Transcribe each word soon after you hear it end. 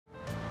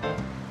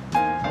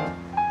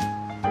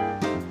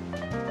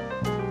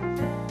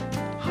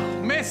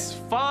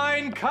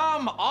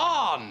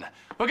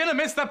We're gonna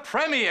miss the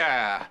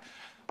premiere.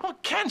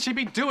 What can she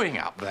be doing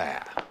up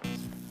there?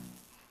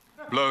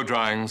 Blow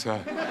drying,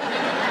 sir.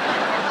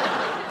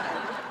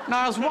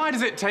 Niles, why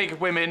does it take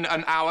women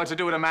an hour to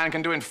do what a man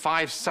can do in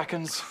 5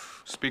 seconds?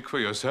 Speak for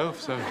yourself,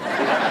 sir. Okay,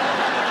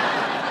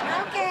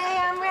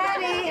 I'm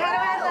ready. How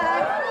do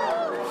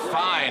I look?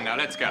 Fine, now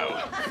let's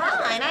go.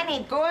 Fine, I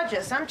need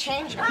gorgeous. I'm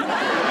changing. I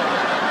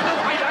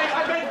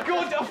meant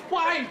good.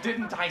 Why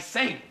didn't I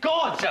say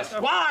gorgeous?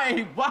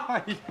 Why?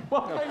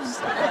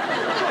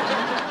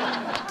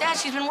 Dad,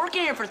 she's been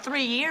working here for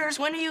 3 years.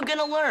 When are you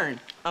gonna learn?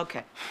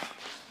 Okay.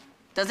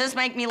 Does this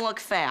make me look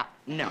fat?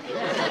 No.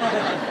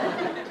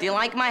 Do you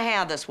like my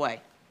hair this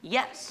way?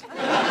 Yes.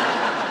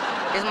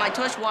 Is my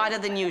tush wider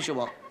than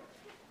usual?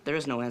 There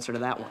is no answer to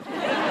that one.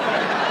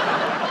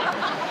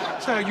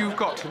 So you've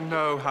got to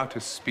know how to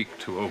speak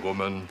to a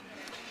woman.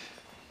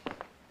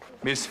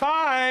 Miss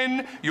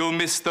Fine, you'll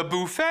miss the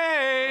buffet.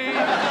 Ready?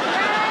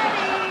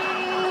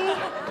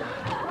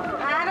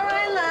 How do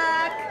I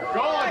look?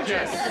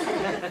 Gorgeous.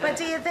 But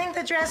do you think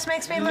the dress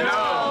makes me look...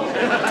 No. Do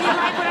you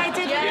like what I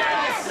did?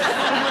 Yes.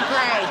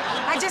 Great.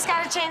 I just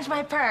gotta change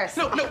my purse.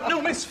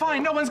 No, Miss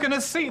Fine, no one's gonna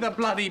see the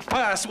bloody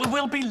purse.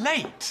 We'll be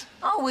late.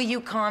 Oh, will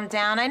you calm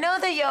down? I know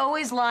that you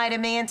always lie to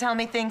me and tell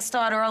me things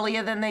start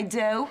earlier than they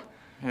do.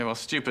 Yeah, well,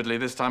 stupidly,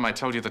 this time I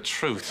told you the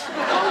truth. Oh,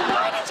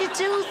 why did you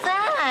do that?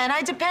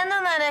 I depend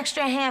on that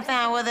extra half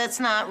hour that's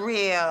not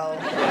real.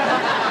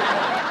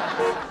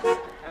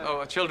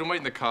 Oh, children, wait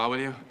in the car, will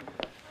you?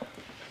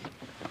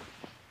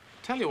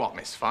 Tell you what,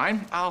 Miss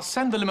Fine, I'll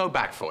send the limo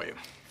back for you.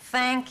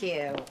 Thank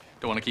you.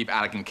 Don't want to keep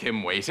Alec and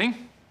Kim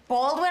waiting.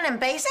 Baldwin and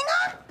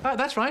Basinger?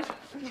 That's right.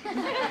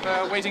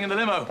 Waiting in the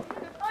limo.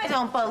 I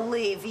don't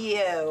believe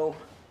you.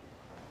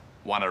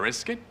 Want to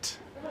risk it?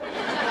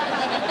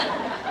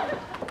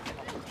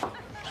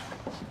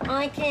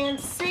 I can't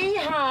see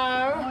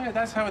her. Oh, yeah,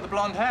 that's her with the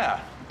blonde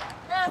hair.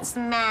 That's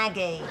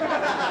Maggie.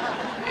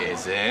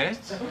 Is it?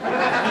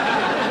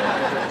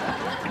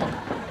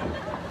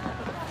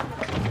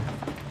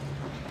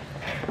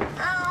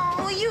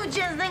 Oh, you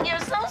just think you're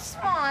so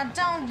smart,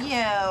 don't you?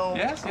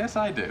 Yes,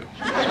 I do.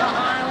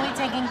 Are we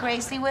taking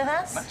Gracie with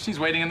us? She's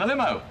waiting in the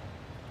limo.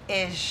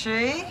 Is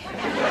she?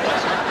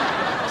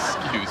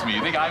 Excuse me,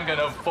 you think I'm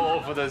gonna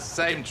fall for the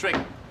same trick